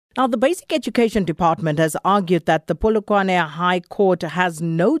Now, the Basic Education Department has argued that the Polokwane High Court has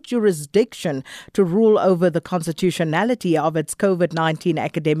no jurisdiction to rule over the constitutionality of its COVID-19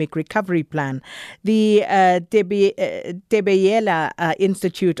 academic recovery plan. The Tebeyela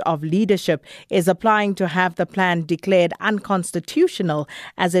Institute of Leadership is applying to have the plan declared unconstitutional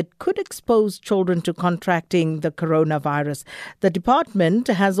as it could expose children to contracting the coronavirus. The department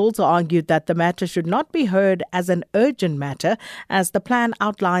has also argued that the matter should not be heard as an urgent matter, as the plan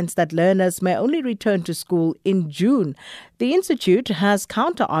outlines that learners may only return to school in June. The Institute has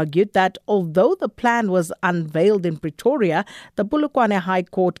counter-argued that although the plan was unveiled in Pretoria, the Polokwane High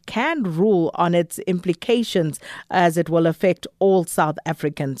Court can rule on its implications as it will affect all South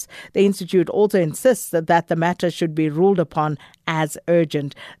Africans. The Institute also insists that the matter should be ruled upon as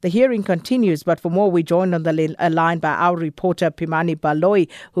urgent. The hearing continues, but for more, we joined on the line by our reporter Phemani Baloyi,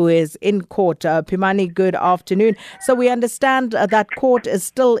 who is in court. Phemani, good afternoon. So we understand that court is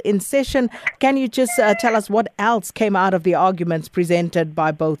still in session. Can you just tell us what else came out of the arguments presented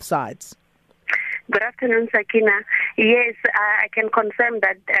by both sides? Good afternoon, Sakina. Yes, I can confirm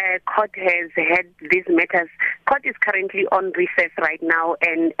that court has had these matters. Court is currently on recess right now,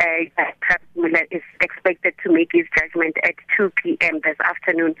 and Miller is expected to make his judgment at 2 p.m. this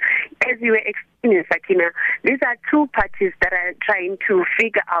afternoon. As you were explaining, Sakina, these are two parties that are trying to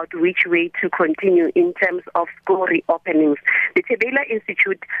figure out which way to continue in terms of school reopenings. The Tebeyela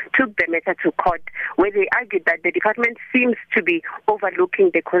Institute took the matter to court, where they argued that the department seems to be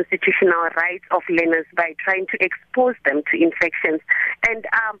overlooking the constitutional rights of learners by trying to expose them to infections. And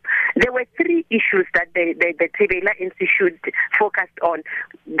there were three issues that the Tebeyela Institute focused on.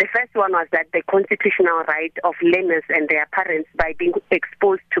 The first one was that the constitutional right of learners and their parents by being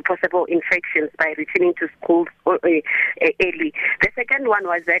exposed to possible infections by returning to schools early. The second one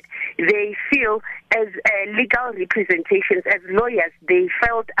was that they feel as legal representations, as lawyers, they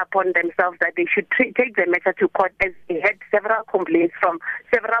felt upon themselves that they should take the matter to court, as they had several complaints from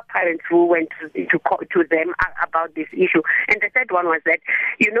several parents who went to them about this issue. And the third one was that,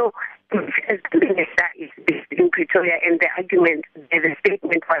 as the minister is based in Pretoria and the argument, the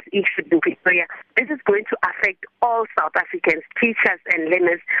statement was issued in Pretoria, this is going to affect all South Africans, teachers and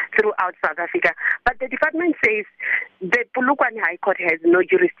learners throughout South Africa. But the department says the Polokwane High Court has no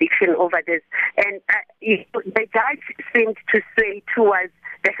jurisdiction over this. And the judge seemed to say towards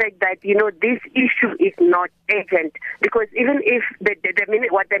the fact that, this issue is not urgent, because even if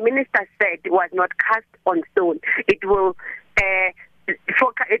what the minister said was not cast on stone, it will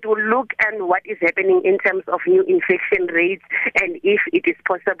look at what is happening in terms of new infection rates, and if it is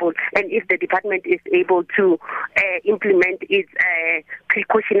possible, and if the department is able to implement its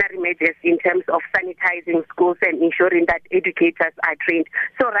precautionary measures in terms of sanitizing schools and ensuring that educators are trained.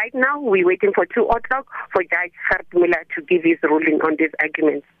 So right now, we're waiting for 2 o'clock for Judge Gert Miller to give his ruling on these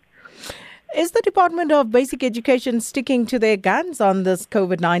arguments. Is the Department of Basic Education sticking to their guns on this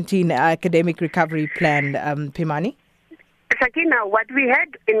COVID-19 academic recovery plan, Phemani? Sakina, what we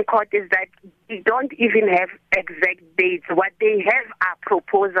had in court is that they don't even have exact dates. What they have are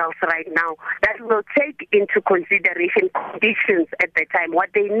proposals right now that will take into consideration conditions at the time. What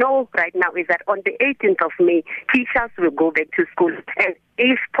they know right now is that on the 18th of May, teachers will go back to school. And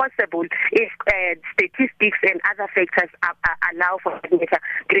if possible, if statistics and other factors allow for that matter,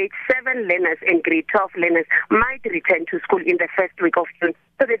 grade 7 learners and grade 12 learners might return to school in the first week of June.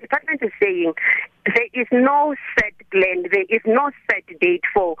 So the department is saying there is no set plan, there is no set date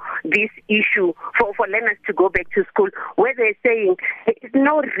for this issue, for learners to go back to school, where they're saying there is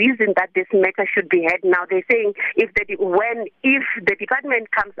no reason that this matter should be had now. They're saying if the department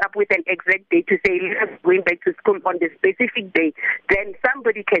comes up with an exact date to say learners going back to school on the specific day, then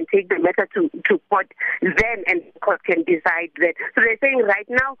somebody can take the matter to court then, and the court can decide that. So they're saying right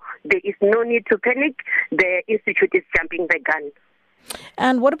now there is no need to panic. The institute is jumping the gun.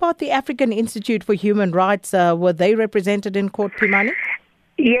 And what about the African Institute for Human Rights? Were they represented in court, Phemani?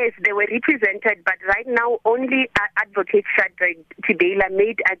 Yes, they were represented, but right now only Advocate Shadrack Tebeyela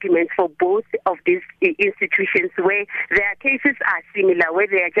made arguments for both of these institutions, where their cases are similar, where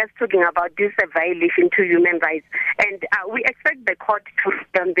they are just talking about this violation to human rights. And we expect the court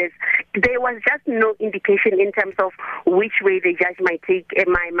to on this. There was just no indication in terms of which way the judge might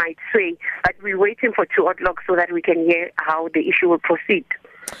sway, but we're waiting for 2 o'clock so that we can hear how the issue will proceed.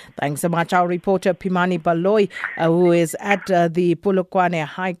 Thanks so much. Our reporter Phemani Baloyi, who is at the Polokwane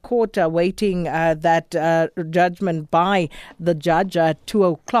High Court, awaiting that judgment by the judge at 2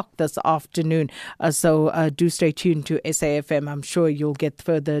 o'clock this afternoon. So do stay tuned to SAFM. I'm sure you'll get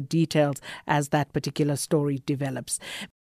further details as that particular story develops.